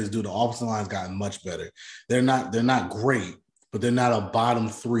when credit is due. The offensive line's gotten much better. They're not great, but they're not a bottom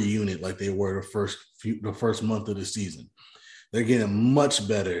 3 unit like they were the first month of the season. They're getting much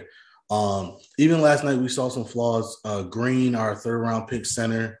better. Even last night we saw some flaws. Green, our 3rd-round pick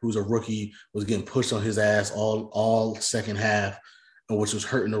center, who's a rookie, was getting pushed on his ass all second half, which was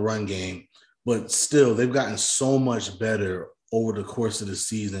hurting the run game. But still, they've gotten so much better over the course of the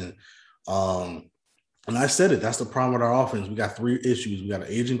season. And I said it, that's the problem with our offense. We got 3 issues. We got an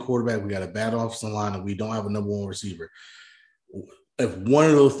aging quarterback, we got a bad offensive line, and we don't have a number 1 receiver. If one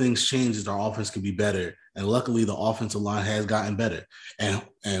of those things changes, our offense could be better. And luckily, the offensive line has gotten better. And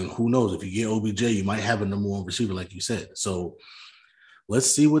who knows, if you get OBJ, you might have a number 1 receiver, like you said. So let's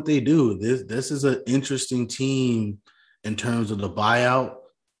see what they do. This is an interesting team in terms of the buyout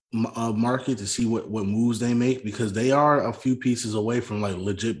market to see what moves they make, because they are a few pieces away from like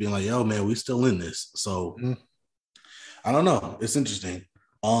legit being like, "Yo, man, we still in this." So I don't know. It's interesting.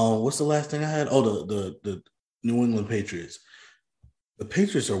 What's the last thing I had? Oh, the New England Patriots. The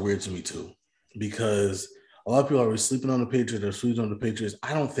Patriots are weird to me too, because a lot of people are sleeping on the Patriots. They're sleeping on the Patriots.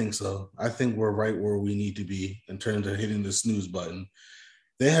 I don't think so. I think we're right where we need to be in terms of hitting the snooze button.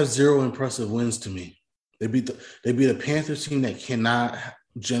 They have 0 impressive wins to me. They beat a Panthers team that cannot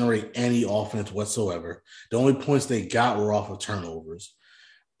generate any offense whatsoever. The only points they got were off of turnovers.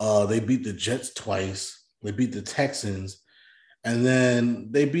 They beat the Jets twice. They beat the Texans. And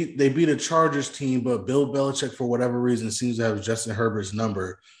then they beat a Chargers team, but Bill Belichick, for whatever reason, seems to have Justin Herbert's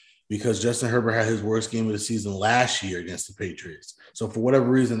number, because Justin Herbert had his worst game of the season last year against the Patriots. So for whatever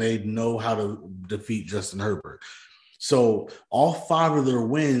reason, they know how to defeat Justin Herbert. So all 5 of their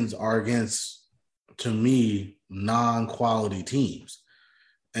wins are against, to me, non-quality teams.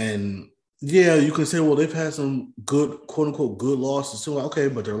 And yeah, you can say, well, they've had some good, quote unquote, good losses too. Okay,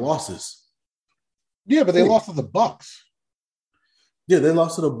 but they're losses. Yeah, but they lost to the Bucks. Yeah, they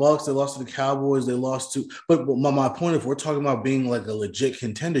lost to the Bucks. They lost to the Cowboys. They lost to. But my point, if we're talking about being like a legit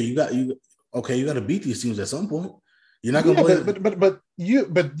contender, you got to beat these teams at some point. You're not going to play. But you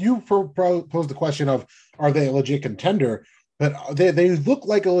posed the question of, are they a legit contender? But they look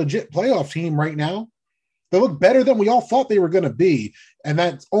like a legit playoff team right now. They look better than we all thought they were going to be, and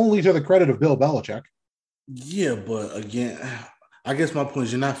that's only to the credit of Bill Belichick. Yeah, but again, I guess my point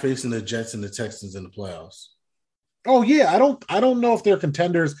is you're not facing the Jets and the Texans in the playoffs. Oh yeah, I don't know if they're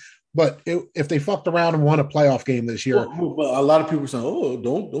contenders, but if they fucked around and won a playoff game this year, but a lot of people are saying, "Oh,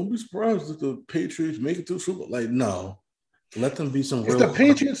 don't be surprised if the Patriots make it to the Super Bowl." Like, no, let them be some. If the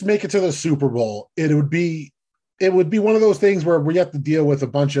Patriots make it to the Super Bowl, it would be one of those things where we have to deal with a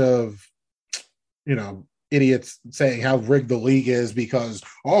bunch of, idiots saying how rigged the league is because,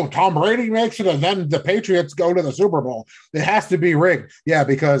 Tom Brady makes it and then the Patriots go to the Super Bowl. It has to be rigged. Yeah,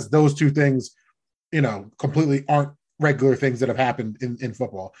 because those two things, completely aren't regular things that have happened in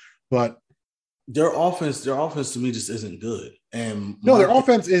football. But their offense to me just isn't good. And their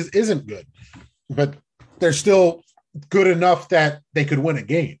offense isn't good, but they're still good enough that they could win a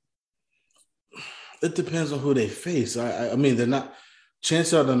game. It depends on who they face. I mean, they're not.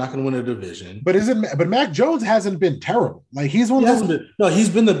 Chances are they're not going to win a division. But Mac Jones hasn't been terrible. Like he's one of those. He's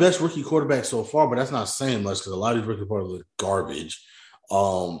been the best rookie quarterback so far, but that's not saying much because a lot of these rookie quarterbacks are garbage.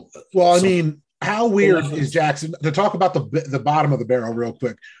 How weird is Jackson? To talk about the bottom of the barrel real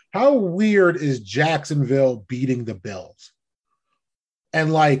quick, how weird is Jacksonville beating the Bills?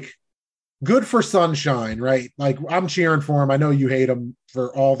 And good for Sunshine, right? Like I'm cheering for him. I know you hate him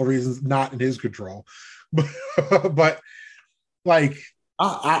for all the reasons not in his control, but I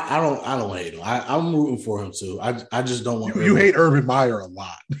don't hate him. I'm rooting for him too. I just don't want. You hate Urban Meyer a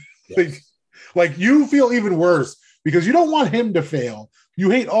lot. Yes. like you feel even worse because you don't want him to fail, You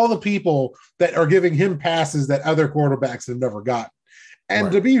hate all the people that are giving him passes that other quarterbacks have never gotten.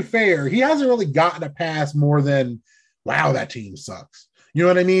 And to be fair, he hasn't really gotten a pass more than, wow, that team sucks. You know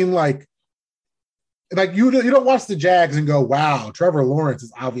what I mean? Like you don't watch the Jags and go, wow, Trevor Lawrence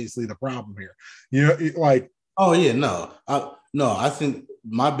is obviously the problem here. You know, like, oh yeah, no, I think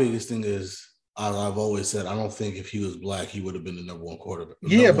my biggest thing is I've always said I don't think if he was black he would have been the number one quarterback.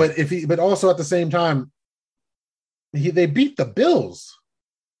 Yeah, but also at the same time, they beat the Bills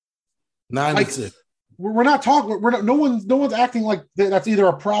 9-6. We're not talking. No one's acting like that's either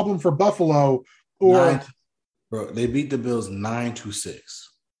a problem for Buffalo or. Bro, they beat the Bills 9-6.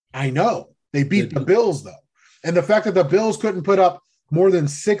 I know they beat the Bills though, and the fact that the Bills couldn't put up more than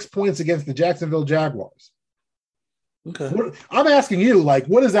 6 points against the Jacksonville Jaguars. Okay, I'm asking you, like,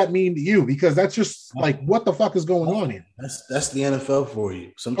 what does that mean to you? Because that's just like, what the fuck is going on here? That's the NFL for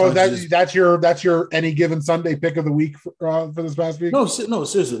you. Sometimes that's your any given Sunday pick of the week for this past week. No,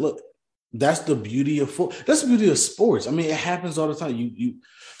 seriously, look. That's the beauty of football. That's the beauty of sports. I mean, it happens all the time.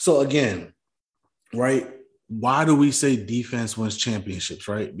 So again, right? Why do we say defense wins championships,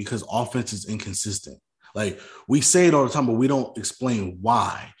 right? Because offense is inconsistent. Like we say it all the time, but we don't explain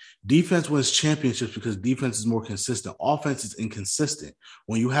why. Defense wins championships because defense is more consistent. Offense is inconsistent.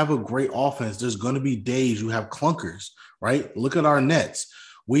 When you have a great offense, there's going to be days you have clunkers, right? Look at our Nets.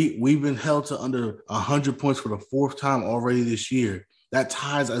 We've been held to under 100 points for the fourth time already this year. That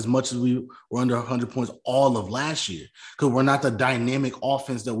ties as much as we were under 100 points all of last year because we're not the dynamic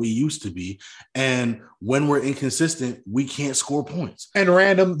offense that we used to be. And when we're inconsistent, we can't score points. And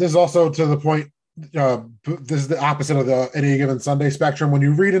random, this is also to the point, this is the opposite of the any given Sunday spectrum. When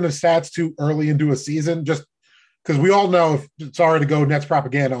you read into stats too early into a season, just because we all know, sorry to go Nets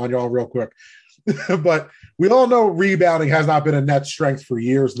propaganda on y'all real quick, but we all know rebounding has not been a Nets strength for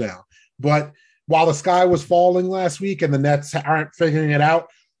years now. But while the sky was falling last week and the Nets aren't figuring it out,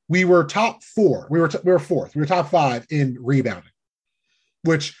 we were top four. We were fourth. We were top five in rebounding,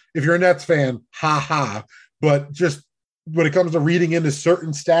 which if you're a Nets fan, ha. But just when it comes to reading into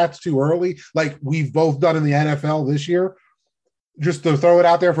certain stats too early, like we've both done in the NFL this year, just to throw it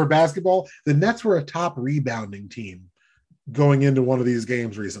out there for basketball, the Nets were a top rebounding team going into one of these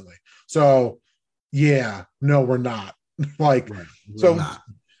games recently. So, yeah, no, we're not. We're not.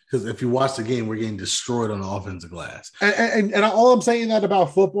 Because if you watch the game, we're getting destroyed on the offensive glass. And all I'm saying that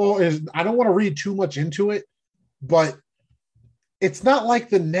about football is I don't want to read too much into it, but it's not like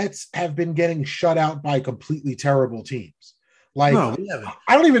the Nets have been getting shut out by completely terrible teams. Like, no,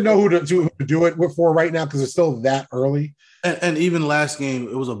 I don't even know who to do it for right now because it's still that early. And even last game,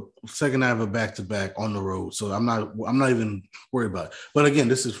 it was a second half of back-to-back on the road, so I'm not even worried about it. But again,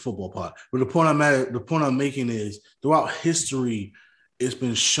 this is football part. But the point I'm making is throughout history, it's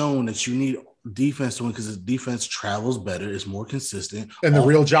been shown that you need defense to win because the defense travels better, it's more consistent. And the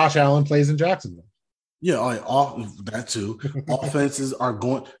real Josh Allen plays in Jacksonville. Yeah, that too. Offenses are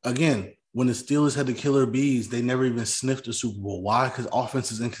going again. When the Steelers had the killer bees, they never even sniffed the Super Bowl. Why? Because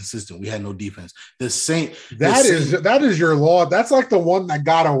offense is inconsistent. We had no defense. That is your law. That's like the one that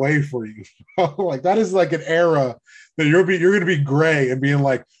got away for you. Like that is like an era that you're going to be gray and being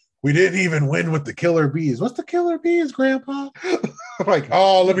like, we didn't even win with the killer bees. What's the killer bees, Grandpa? Like,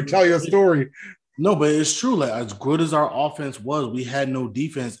 oh, let me tell you a story. No, but it's true. Like as good as our offense was, we had no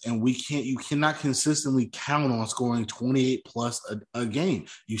defense, and you cannot consistently count on scoring 28 plus a game.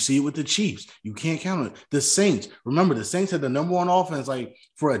 You see it with the Chiefs. You can't count on it. The Saints, remember, the Saints had the number one offense like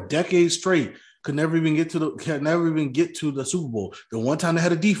for a decade straight. Could never even get to the Super Bowl. The one time they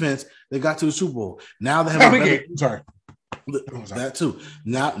had a defense, they got to the Super Bowl. Now they have that too.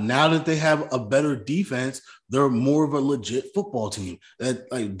 Now that they have a better defense, they're more of a legit football team.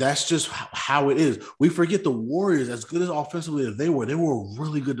 That's just how it is. We forget the Warriors, as good as offensively as they were a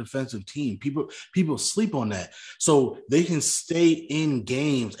really good defensive team. People sleep on that. So they can stay in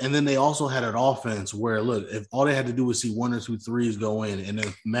games. And then they also had an offense where, look, if all they had to do was see 1 or 2 threes go in, and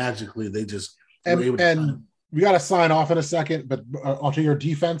then magically they just were able to. And we got to sign off in a second, but onto your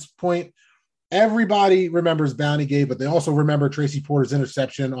defense point, everybody remembers Bounty Gate, but they also remember Tracy Porter's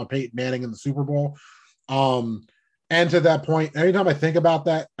interception on Peyton Manning in the Super Bowl. And to that point, anytime I think about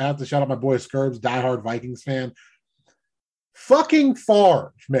that, I have to shout out my boy Scurbs, diehard Vikings fan. Fucking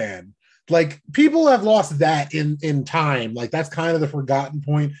Favre, man. Like, people have lost that in time. Like, that's kind of the forgotten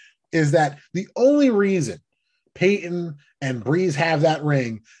point, is that the only reason Peyton and Breeze have that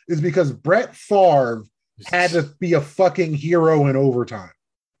ring is because Brett Favre had to be a fucking hero in overtime.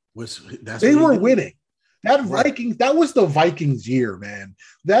 They were winning. That was the Vikings year, man.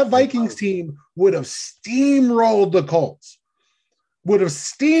 That Vikings team would have steamrolled the Colts. Would have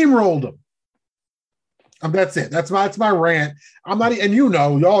steamrolled them. That's it. That's my rant. I'm not, and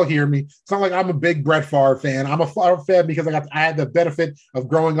y'all hear me. It's not like I'm a big Brett Favre fan. I'm a Favre fan because I had the benefit of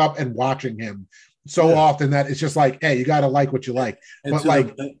growing up and watching him so often that it's just like, hey, you got to like what you like.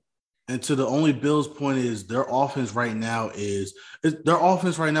 And to the only Bills point is their offense right now is kind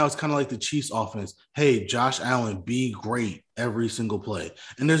of like the Chiefs offense. Hey, Josh Allen, be great every single play.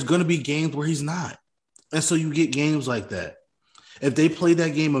 And there's going to be games where he's not. And so you get games like that. If they play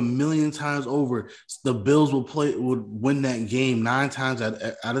that game a million times over, the Bills would win that game 9 times out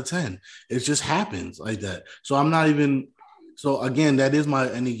of 10. It just happens like that. So I'm not even – so, again, that is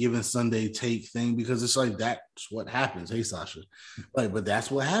my any given Sunday take thing because it's like that's what happens. Hey, Sasha. But that's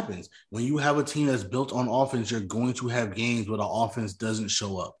what happens. When you have a team that's built on offense, you're going to have games where the offense doesn't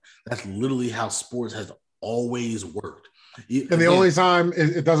show up. That's literally how sports has always worked. And the only time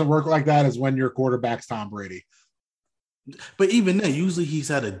it doesn't work like that is when your quarterback's Tom Brady. But even then, usually he's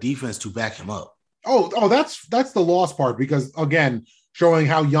had a defense to back him up. Oh, that's the lost part because, again, showing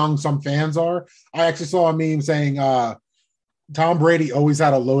how young some fans are. I actually saw a meme saying Tom Brady always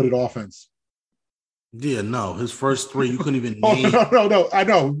had a loaded offense. Yeah, no, his first 3 you couldn't even name. No. I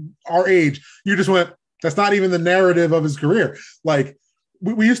know our age. You just went. That's not even the narrative of his career. Like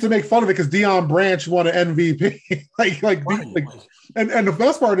we used to make fun of it because Deion Branch won an MVP. And the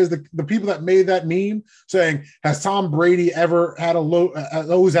best part is the people that made that meme saying, "Has Tom Brady ever had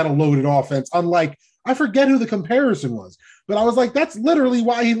always had a loaded offense?" Unlike I forget who the comparison was, but I was like, that's literally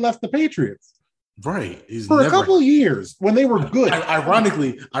why he left the Patriots. Right. For a couple of years when they were good.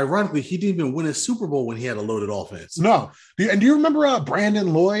 Ironically, he didn't even win a Super Bowl when he had a loaded offense. No. Do you remember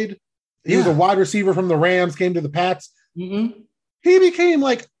Brandon Lloyd? He was a wide receiver from the Rams, came to the Pats. Mm-hmm. He became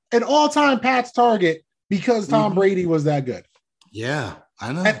like an all-time Pats target because Tom Brady was that good. Yeah,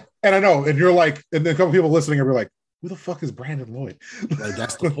 I know. And I know. And you're like, and a couple people listening are like, who the fuck is Brandon Lloyd? Like,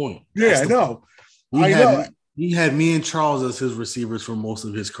 that's the point. I know. He had me and Charles as his receivers for most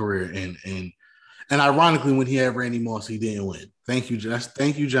of his career. And ironically, when he had Randy Moss, he didn't win. Thank you, Giants.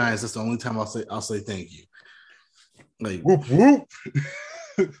 That's the only time I'll say thank you. Like, whoop, whoop.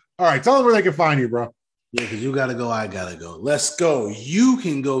 All right, tell them where they can find you, bro. Yeah, because you gotta go, I gotta go. Let's go. You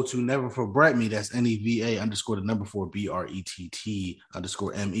can go to Never Forget Me. That's NEVA _4 BRETT_ME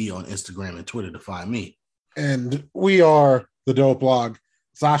on Instagram and Twitter to find me. And we are the Dope Blog.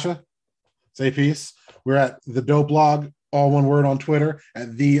 Sasha, say peace. We're at the Dope Blog, all one word on Twitter,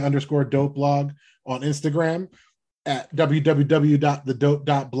 at _Dope Blog on Instagram, at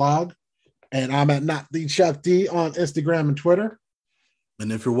www.thedope.blog. And I'm at Not the Chuck D on Instagram and Twitter. And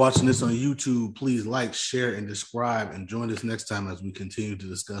if you're watching this on YouTube, please like, share, and subscribe, and join us next time as we continue to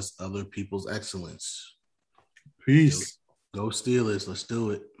discuss other people's excellence. Peace. Go Steelers. Let's do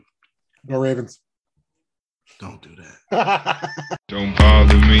it. Go Ravens. Don't do that. Don't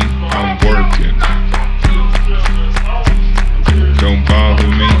bother me, I'm working. Don't bother